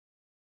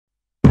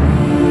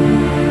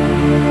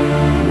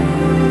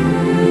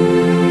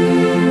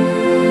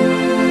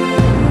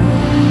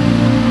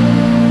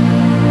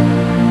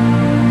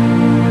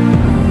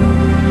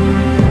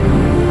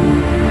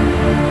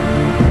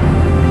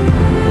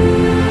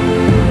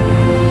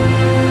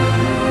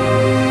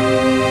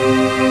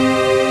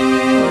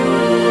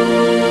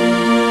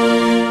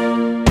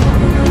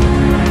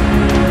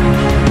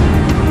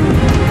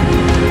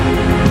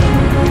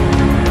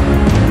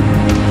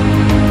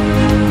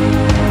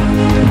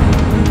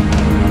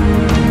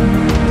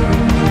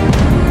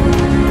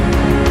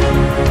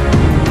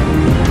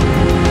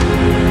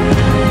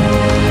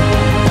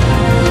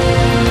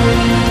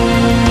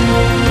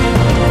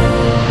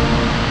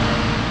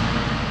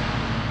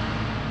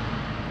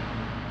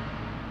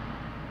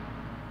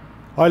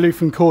Hi, Lou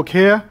from Korg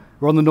here.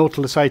 We're on the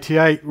Nautilus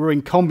 88. We're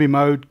in combi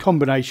mode,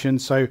 combination,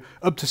 so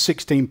up to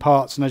 16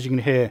 parts, and as you can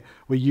hear,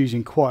 we're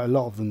using quite a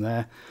lot of them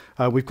there.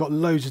 We've got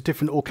loads of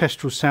different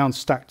orchestral sounds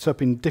stacked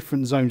up in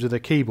different zones of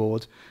the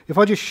keyboard. If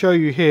I just show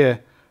you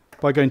here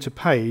by going to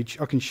page,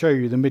 I can show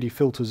you the MIDI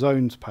filter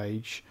zones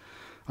page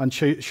and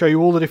show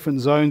you all the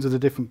different zones of the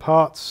different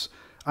parts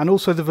and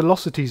also the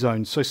velocity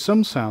zones. So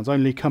some sounds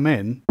only come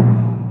in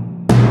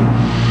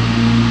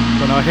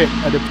when I hit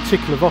at a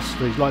particular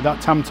velocity, like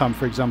that tam-tam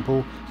for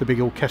example, the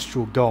big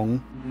orchestral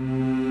gong,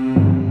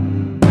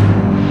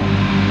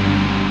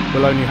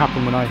 will only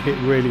happen when I hit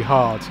really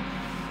hard.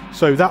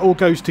 So that all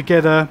goes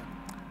together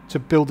to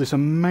build this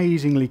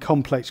amazingly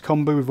complex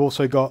combo. We've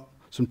also got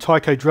some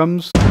taiko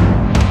drums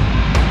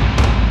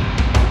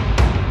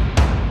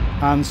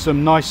and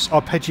some nice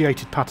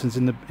arpeggiated patterns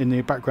in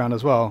the background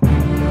as well.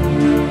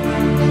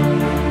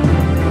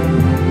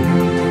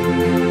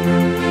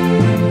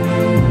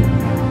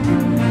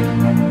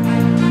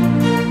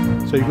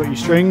 So you've got your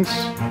strings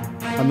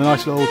and the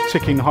nice little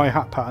ticking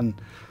hi-hat pattern.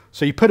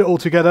 So you put it all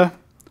together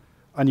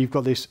and you've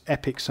got this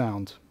epic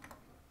sound.